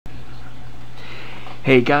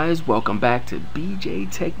Hey guys, welcome back to BJ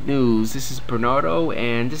Tech News. This is Bernardo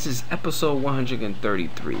and this is episode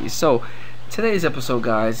 133. So today's episode,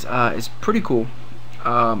 guys, is pretty cool.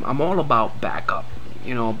 I'm all about backup.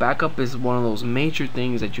 Backup is one of those major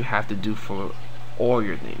things that you have to do for all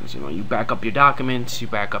your things. You back up your documents, you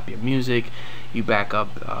back up your music, you back up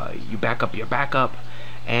your backup.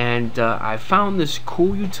 And I found this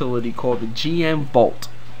cool utility called the GMVault.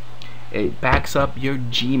 It backs up your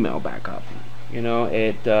Gmail backup.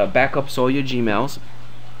 It backups all your Gmails.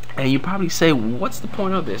 And you probably say, what's the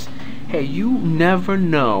point of this? Hey, you never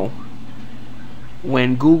know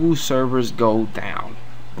when Google servers go down,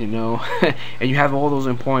 and you have all those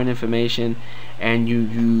important information, and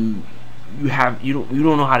you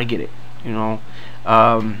don't know how to get it.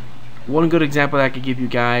 One good example that I could give you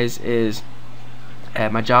guys is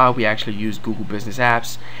at my job we actually use Google Business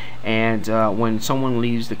Apps, and when someone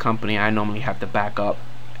leaves the company, I normally have to back up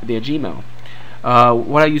their Gmail.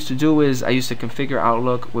 What I used to do is I used to configure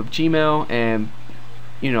Outlook with Gmail and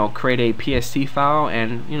create a PST file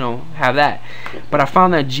and have that. But I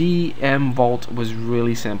found that GMVault was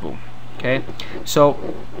really simple. Okay, so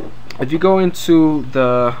if you go into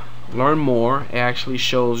the Learn More, it actually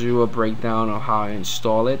shows you a breakdown of how I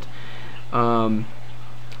install it.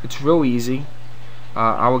 It's real easy.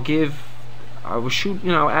 I'll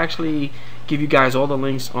actually give you guys all the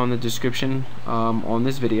links on the description on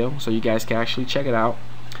this video, so you guys can actually check it out.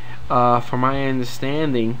 From my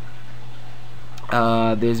understanding,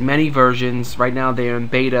 there's many versions right now. They're in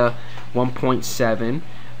beta 1.7.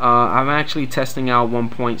 I'm actually testing out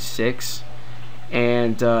 1.6,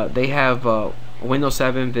 and they have Windows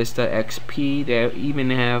 7, Vista, XP. They even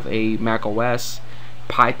have a Mac OS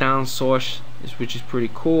Python source, which is pretty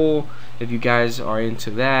cool if you guys are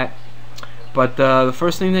into that. But the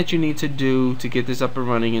first thing that you need to do to get this up and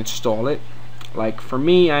running, install it. Like for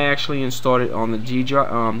me, I actually installed it on the G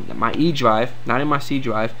drive, my E drive, not in my C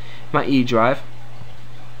drive, my E drive.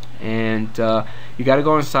 And you got to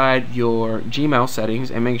go inside your Gmail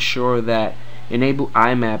settings and make sure that enable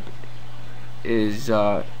IMAP is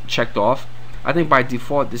checked off. I think by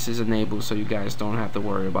default this is enabled, so you guys don't have to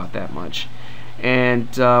worry about that much. And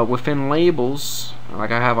within labels, like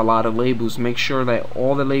I have a lot of labels, make sure that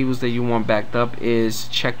all the labels that you want backed up is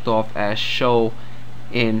checked off as show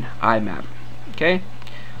in IMAP. Okay,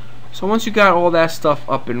 so once you got all that stuff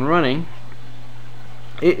up and running,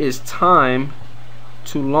 it is time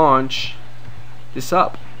to launch this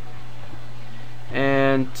up.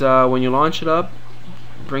 And when you launch it up,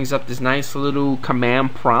 it brings up this nice little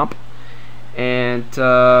command prompt, and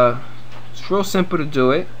it's real simple to do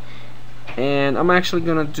it. And I'm actually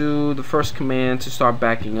gonna do the first command to start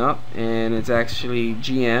backing up, and it's actually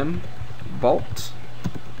GMVault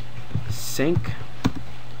sync,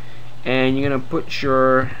 and you're gonna put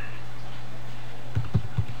your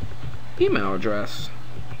email address,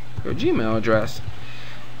 your Gmail address.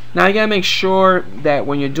 Now you gotta make sure that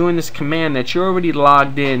when you're doing this command that you're already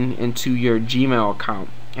logged in into your Gmail account,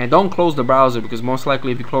 and don't close the browser, because most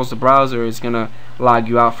likely if you close the browser it's gonna log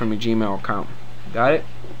you out from your Gmail account. Got it?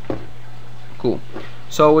 Cool.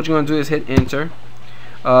 So what you're going to do is hit enter.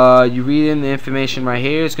 You read in the information right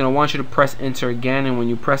here. It's going to want you to press enter again, and when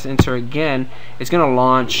you press enter again, it's going to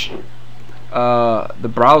launch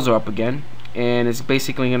the browser up again, and it's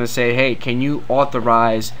basically going to say, hey, can you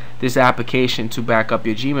authorize this application to back up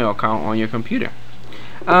your Gmail account on your computer?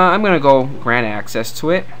 I'm going to go grant access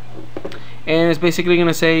to it, and it's basically going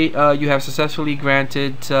to say you have successfully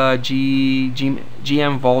granted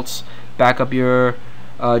GMVault's backup your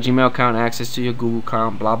Gmail account access to your Google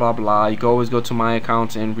account, blah blah blah. You can always go to my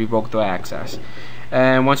accounts and revoke the access.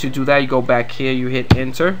 And once you do that, you go back here, you hit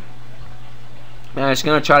enter, and it's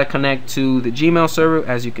gonna try to connect to the Gmail server,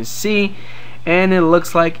 as you can see, and it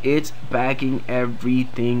looks like it's backing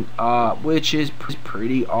everything up, which is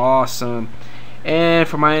pretty awesome. And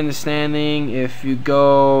from my understanding, if you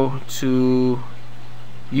go to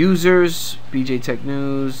users, BJ Tech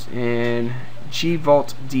News, and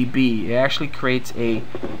GVault DB, it actually creates a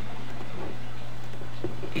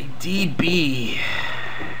DB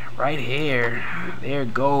right here. There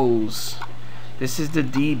it goes. This is the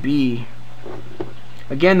DB.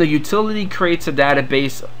 Again, the utility creates a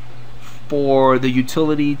database for the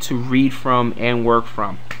utility to read from and work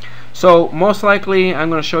from. So most likely I'm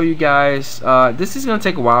going to show you guys, this is going to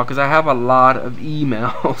take a while because I have a lot of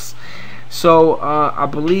emails. So I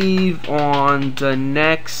believe on the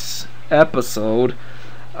next episode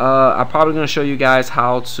I'm probably going to show you guys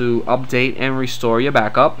how to update and restore your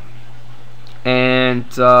backup, and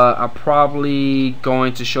I'm probably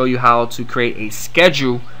going to show you how to create a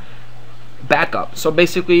schedule backup. So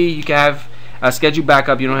basically you can have schedule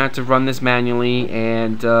backup. You don't have to run this manually,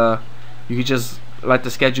 and you can just let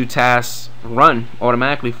the scheduled tasks run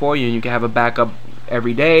automatically for you, and you can have a backup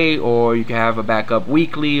every day, or you can have a backup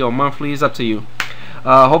weekly or monthly. It's up to you.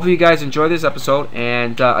 Hopefully you guys enjoy this episode,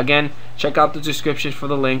 and again, check out the description for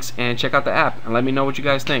the links, and check out the app and let me know what you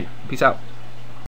guys think. Peace out.